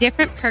and get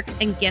different perks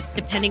and gifts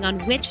depending on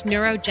which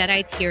Neuro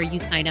Jedi tier you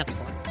sign up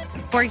for.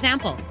 For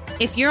example,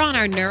 if you're on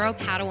our Neuro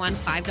Padawan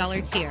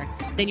 $5 tier,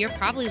 then you're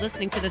probably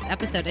listening to this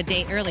episode a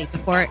day early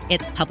before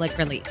its public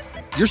release.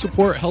 Your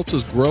support helps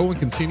us grow and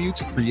continue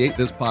to create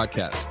this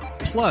podcast.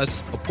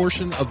 Plus, a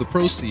portion of the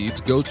proceeds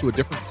go to a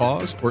different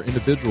cause or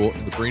individual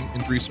in the brain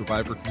injury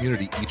survivor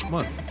community each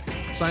month.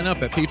 Sign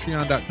up at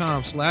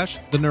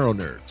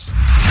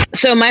patreon.com/theneuronerds.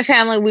 So my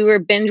family, we were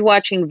binge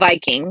watching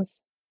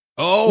Vikings.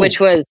 Oh, which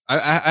was...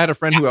 I had a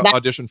friend who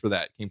auditioned for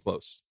that. Came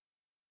close.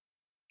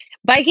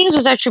 Vikings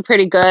was actually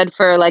pretty good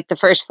for like the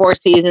first 4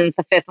 seasons.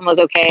 The 5th one was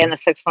okay, and the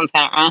 6th one's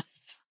kind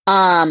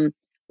of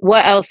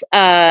what else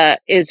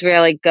is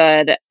really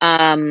good?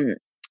 I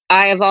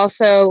have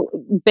also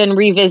been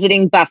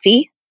revisiting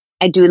Buffy.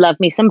 I do love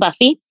me some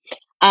Buffy,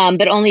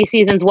 but only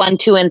seasons 1,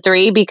 2, and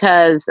 3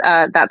 because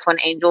that's when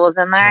Angel was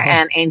in there,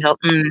 and Angel.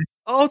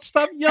 Oh,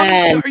 stop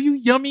yumming! Are you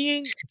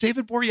yummying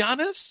David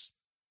Boreanaz?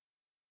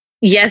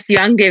 Yes,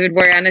 young David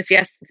Boreanaz.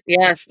 Yes.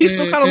 He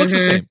still kind of looks the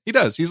same. He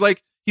does. He's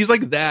like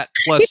that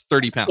plus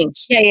 30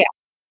 pounds. Yeah.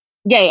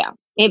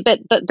 But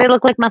they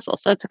look like muscle,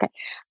 so it's okay.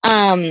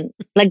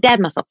 Like dad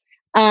muscle.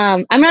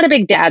 I'm not a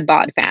big dad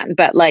bod fan,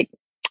 but like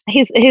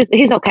he's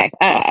okay.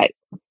 I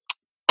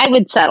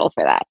would settle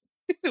for that.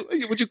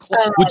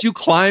 Would you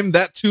climb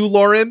that too,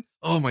 Lauren?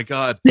 Oh my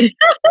God. Let's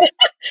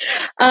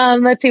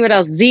see what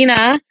else.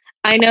 Xena.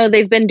 I know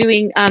they've been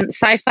doing.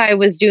 Sci-Fi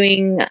was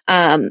doing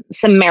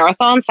some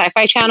marathons.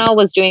 Sci-Fi Channel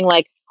was doing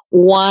like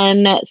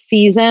 1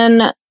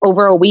 season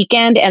over a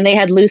weekend, and they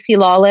had Lucy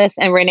Lawless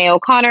and Renee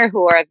O'Connor,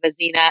 who are the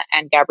Xena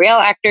and Gabrielle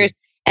actors,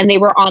 and they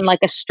were on like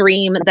a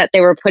stream that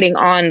they were putting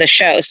on the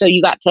show. So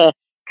you got to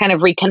kind of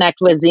reconnect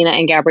with Xena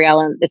and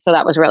Gabrielle, and so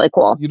that was really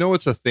cool. You know,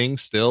 it's a thing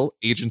still.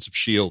 Agents of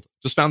S.H.I.E.L.D.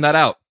 Just found that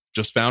out.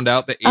 Just found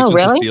out that Agents of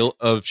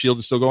S.H.I.E.L.D.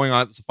 is still going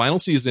on. It's the final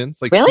season.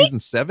 It's like season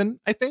 7,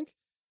 I think.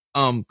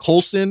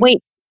 Coulson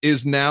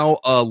is now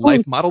a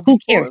life model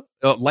decoy.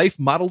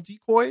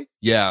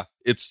 Yeah,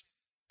 it's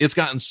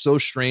gotten so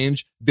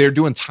strange. They're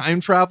doing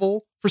time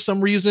travel for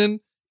some reason.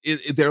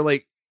 They're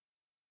like,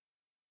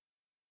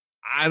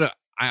 I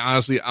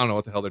honestly don't know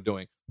what the hell they're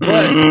doing.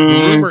 But the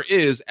rumor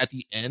is at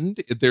the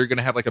end they're going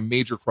to have like a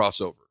major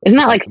crossover. Isn't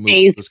that like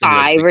phase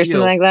 5 or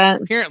something like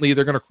that? Apparently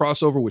they're going to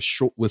cross over with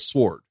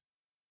Sword.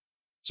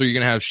 So you're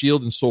going to have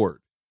S.H.I.E.L.D. and Sword.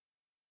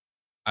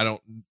 I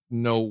don't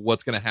know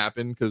what's going to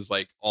happen because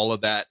like all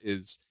of that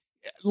is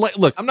like,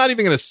 look, I'm not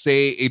even going to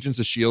say Agents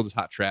of S.H.I.E.L.D. is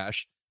hot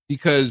trash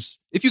because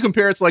if you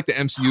compare it to like the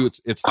MCU,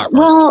 it's hot.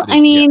 Well,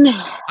 I mean,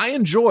 I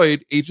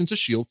enjoyed Agents of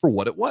S.H.I.E.L.D. for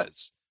what it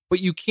was, but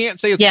you can't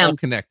say it's all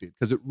connected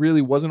because it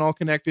really wasn't all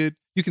connected.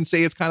 You can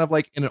say it's kind of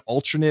like in an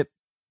alternate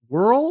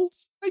world,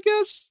 I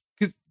guess,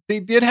 because they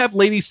did have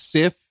Lady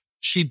Sif.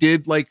 She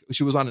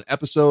was on an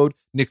episode.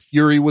 Nick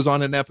Fury was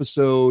on an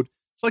episode.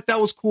 It's like,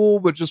 that was cool,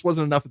 but just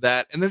wasn't enough of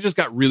that. And then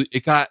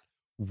it got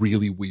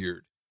really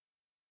weird.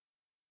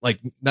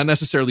 Like, not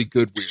necessarily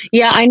good weird.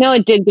 Yeah, I know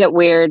it did get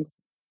weird.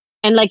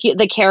 And like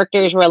the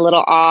characters were a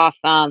little off.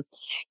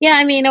 Yeah,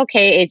 I mean,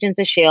 okay, Agents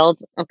of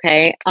S.H.I.E.L.D.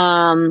 Okay.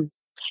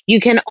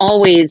 You can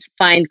always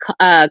find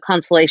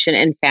consolation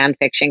in fan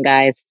fiction,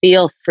 guys.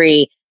 Feel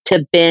free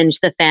to binge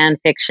the fan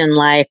fiction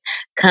life.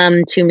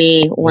 Come to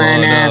me,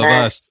 one of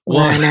us.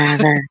 One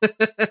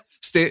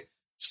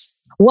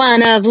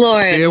of Lord.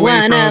 Stay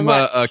away from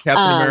Captain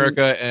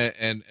America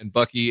and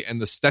Bucky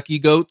and the Stucky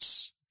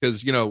goats,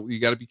 because you know you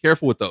got to be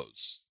careful with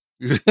those.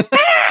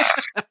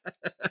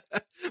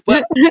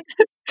 But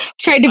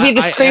tried to be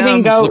the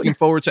screaming goat. Looking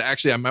forward to I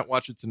might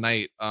watch it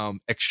tonight.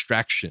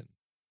 Extraction.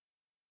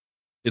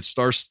 It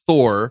stars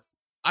Thor.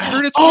 I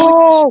heard it's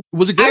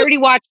was it good? I already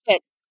watched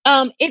it.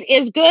 It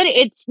is good.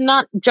 It's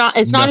not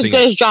as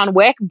good as John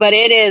Wick, but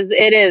it is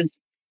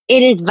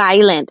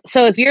violent.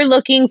 So if you're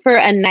looking for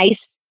a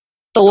nice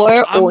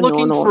Thor. I'm Oh,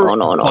 looking no, for no,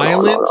 no, no,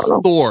 violent no, no,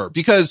 no. Thor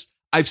because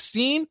I've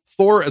seen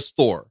Thor as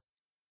Thor.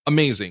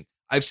 Amazing.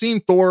 I've seen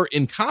Thor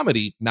in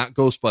comedy, not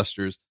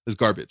Ghostbusters, as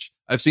garbage.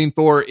 I've seen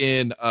Thor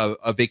in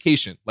a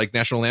Vacation, like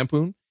National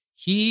Lampoon.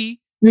 He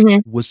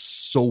was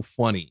so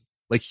funny.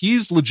 Like,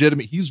 he's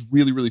legitimate. He's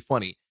really, really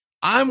funny.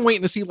 I'm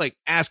waiting to see like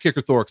ass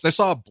kicker Thor because I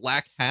saw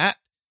Black Hat.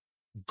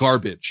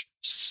 Garbage.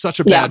 Such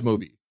a bad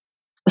movie.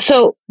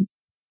 So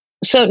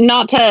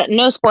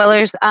no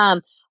spoilers.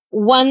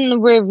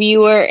 One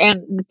reviewer,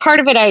 and part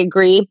of it I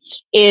agree,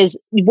 is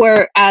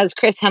whereas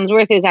Chris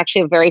Hemsworth is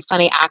actually a very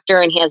funny actor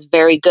and he has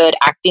very good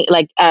acting,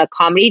 like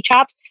comedy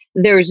chops,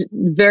 there's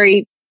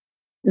very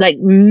like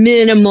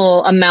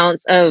minimal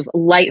amounts of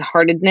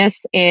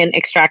lightheartedness in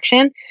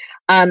Extraction.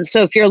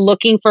 So if you're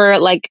looking for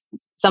like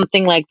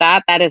something like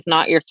that, that is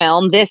not your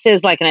film. This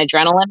is like an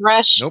adrenaline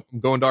rush. Nope, I'm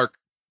going dark.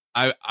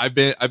 I've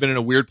been in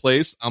a weird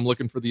place. I'm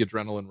looking for the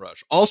adrenaline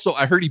rush. Also,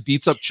 I heard he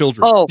beats up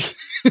children. Oh.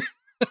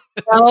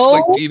 No.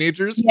 Like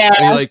teenagers. Yeah.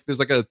 And there's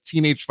like a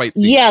teenage fight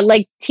scene. Yeah,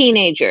 like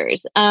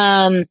teenagers.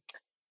 Yeah,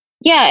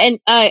 and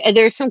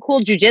there's some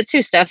cool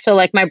jujitsu stuff. So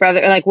like my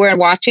brother, like we're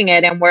watching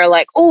it and we're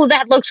like, oh,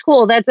 that looks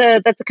cool. That's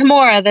a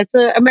Kimura. That's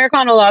a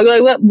Americano log.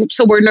 Like, what?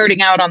 So we're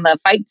nerding out on the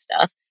fight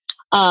stuff.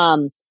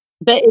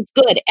 But it's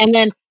good. And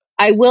then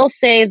I will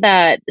say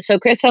that, so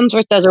Chris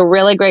Hemsworth does a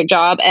really great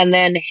job. And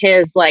then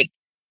his like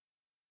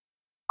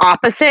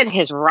opposite,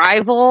 his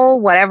rival,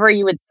 whatever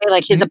you would say,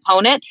 like his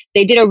opponent,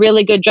 they did a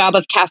really good job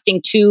of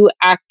casting two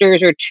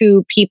actors or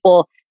two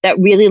people that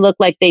really look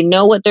like they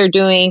know what they're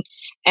doing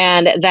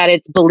and that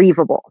it's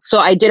believable. So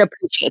I did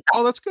appreciate that.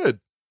 Oh, that's good.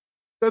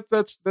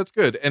 That's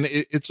good. And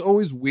it's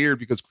always weird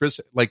because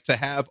Chris, like, to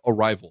have a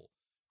rival,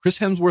 Chris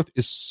Hemsworth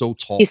is so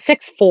tall. He's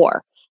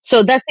 6'4".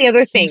 So that's the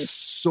other thing. He's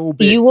so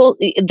big.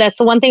 That's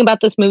the one thing about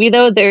this movie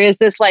though. There is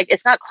this, like,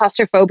 it's not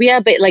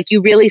claustrophobia, but like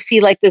you really see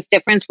like this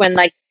difference when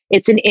like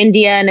it's in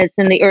India and it's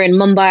in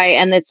Mumbai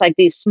and it's like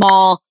these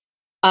small,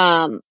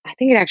 I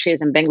think it actually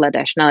is in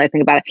Bangladesh now that I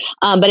think about it.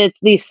 But it's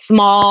these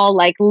small,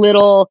 like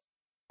little,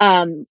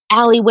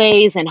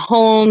 alleyways and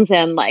homes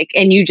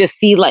and you just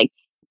see like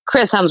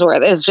Chris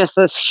Hemsworth is just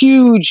this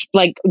huge,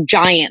 like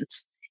giant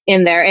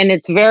in there. And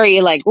it's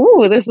very like,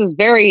 ooh, this is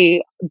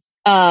very,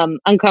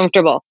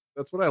 uncomfortable.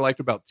 That's what I liked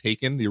about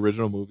Taken, the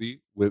original movie,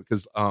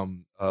 because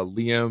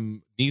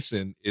Liam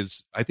Neeson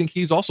I think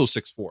he's also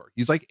 6'4".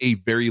 He's like a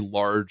very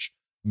large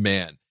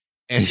man.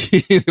 And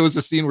there was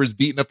a scene where he's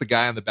beating up the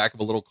guy on the back of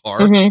a little car.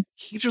 Mm-hmm.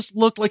 He just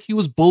looked like he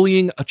was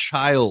bullying a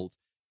child.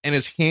 And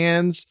his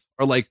hands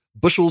are like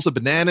bushels of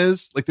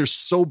bananas. Like, they're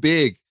so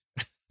big.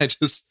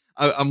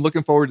 I'm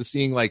looking forward to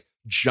seeing like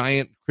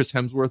giant Chris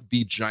Hemsworth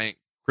be giant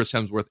Chris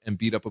Hemsworth and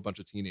beat up a bunch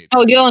of teenagers.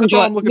 Oh, you'll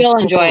enjoy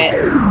it.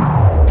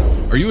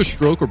 Are you a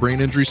stroke or brain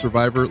injury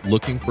survivor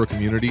looking for a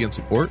community and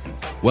support?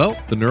 Well,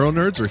 the Neuro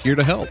Nerds are here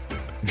to help.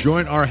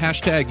 Join our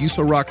hashtag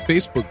USORock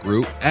Facebook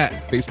group at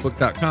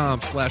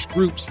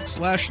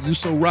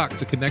facebook.com/groups/USORock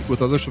to connect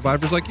with other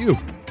survivors like you.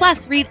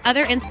 Plus, read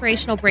other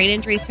inspirational brain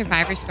injury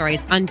survivor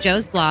stories on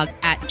Joe's blog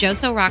at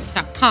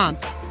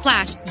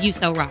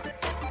josorocks.com/USORock.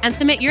 And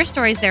submit your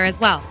stories there as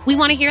well. We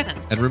want to hear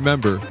them. And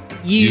remember,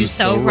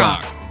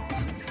 USORock.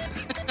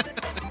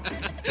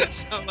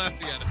 Stop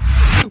laughing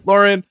at it.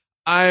 Lauren,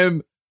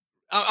 I'm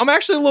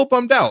actually a little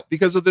bummed out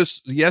because of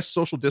this. Yes,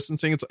 social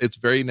distancing. It's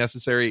very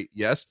necessary.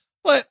 Yes.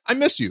 But I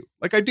miss you.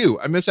 Like, I do.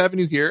 I miss having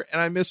you here and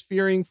I miss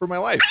fearing for my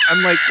life.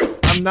 I'm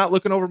not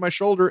looking over my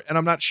shoulder and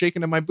I'm not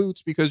shaking in my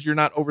boots because you're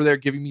not over there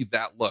giving me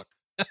that look.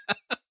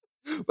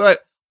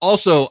 But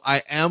also,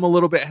 I am a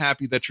little bit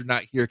happy that you're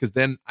not here because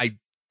then I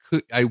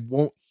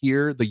won't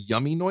hear the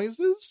yummy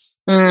noises.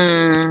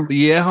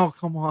 Yeah, oh,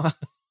 come on.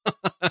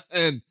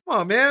 And come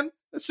on, man.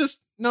 It's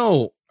just no.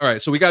 All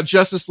right. So we got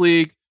Justice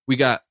League. We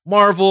got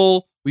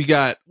Marvel. We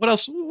got what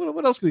else?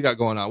 What else we got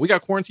going on? We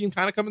got quarantine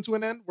kind of coming to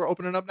an end. We're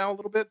opening up now a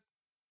little bit,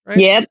 right?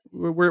 Yep.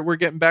 We're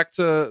getting back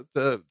to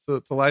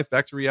life,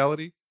 back to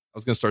reality. I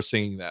was gonna start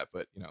singing that,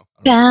 but you know.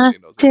 I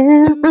don't know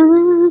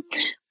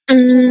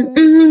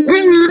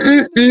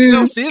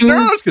no, see,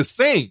 none of us can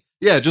sing.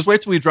 Yeah, just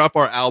wait till we drop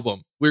our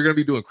album. We're gonna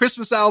be doing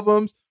Christmas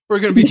albums. We're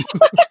gonna be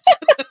doing.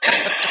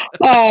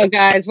 Oh,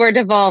 guys, we're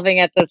devolving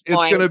at this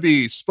point. It's gonna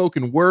be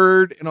spoken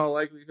word in all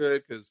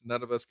likelihood because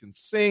none of us can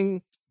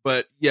sing.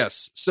 But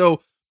yes,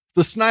 so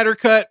the Snyder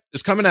Cut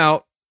is coming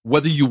out,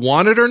 whether you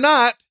want it or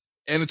not,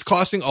 and it's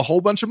costing a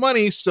whole bunch of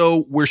money.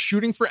 So we're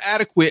shooting for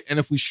adequate. And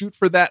if we shoot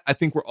for that, I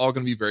think we're all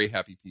going to be very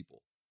happy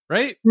people.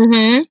 Right.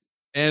 Mm-hmm.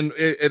 And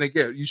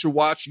again, you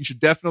should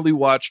definitely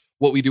watch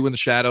What We Do in the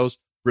Shadows.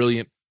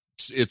 Brilliant.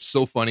 It's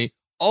so funny.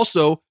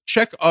 Also,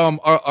 check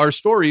our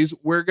stories.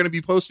 We're going to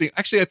be posting.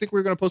 Actually, I think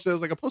we're going to post it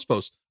as like a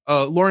post.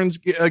 Lauren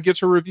gives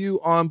her review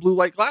on blue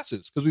light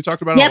glasses because we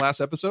talked about it on the last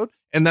episode.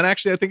 And then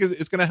actually, I think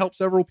it's going to help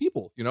several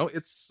people. You know,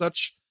 it's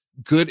such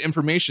good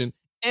information.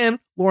 And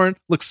Lauren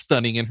looks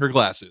stunning in her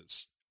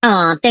glasses.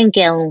 Oh, thank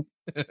you.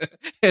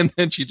 And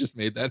then she just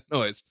made that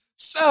noise.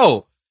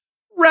 So,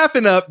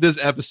 wrapping up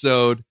this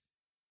episode,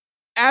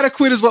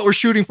 adequate is what we're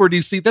shooting for,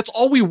 DC. That's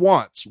all we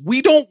want.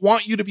 We don't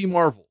want you to be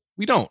Marvel.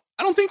 We don't.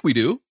 I don't think we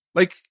do.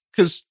 Like,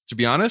 because to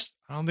be honest,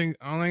 I don't think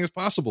it's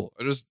possible.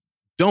 I just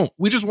don't.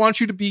 We just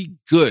want you to be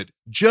good.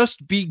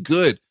 Just be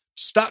good.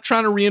 Stop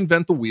trying to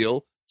reinvent the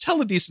wheel.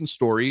 Tell a decent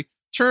story.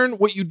 Turn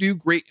what you do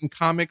great in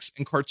comics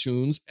and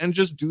cartoons and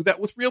just do that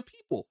with real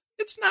people.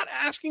 It's not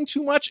asking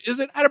too much, is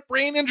it? I had a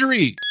brain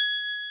injury.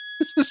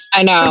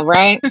 I know,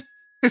 right?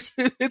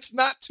 It's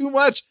not too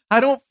much. I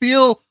don't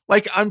feel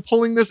like I'm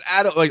pulling this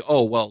out of like,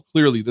 oh, well,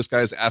 clearly this guy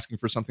is asking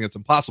for something that's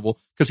impossible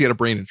because he had a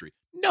brain injury.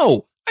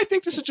 No, I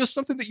think this is just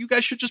something that you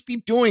guys should just be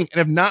doing.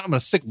 And if not, I'm going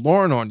to sick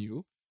Lauren on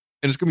you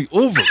and it's going to be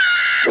over.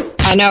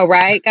 I know,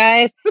 right,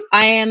 guys?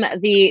 I am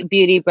the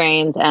beauty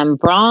brains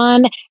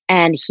Braun,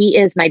 and he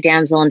is my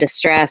damsel in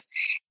distress.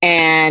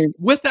 And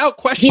without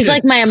question, he's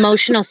like my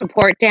emotional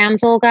support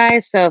damsel,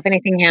 guys. So if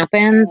anything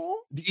happens,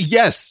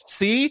 yes,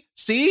 see,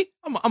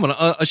 I'm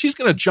gonna. She's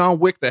gonna John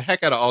Wick the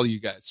heck out of all you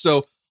guys.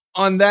 So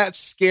on that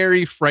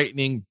scary,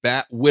 frightening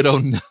Bat Widow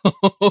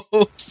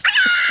note.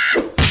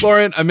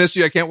 Lauren, I miss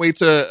you. I can't wait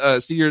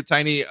to see your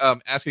tiny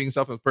asking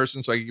yourself in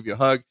person so I can give you a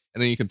hug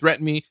and then you can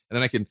threaten me and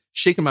then I can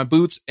shake in my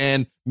boots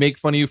and make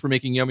fun of you for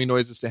making yummy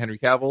noises to Henry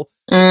Cavill.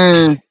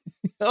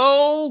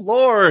 Oh,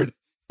 Lord.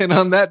 And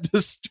on that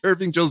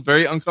disturbing, Joe's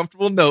very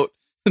uncomfortable note,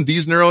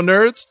 these neuro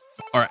nerds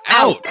are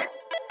out.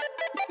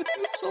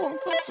 It's so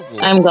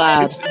uncomfortable. I'm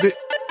glad.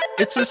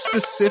 It's a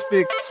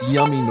specific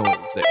yummy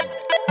noise that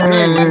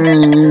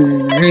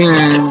you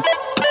make.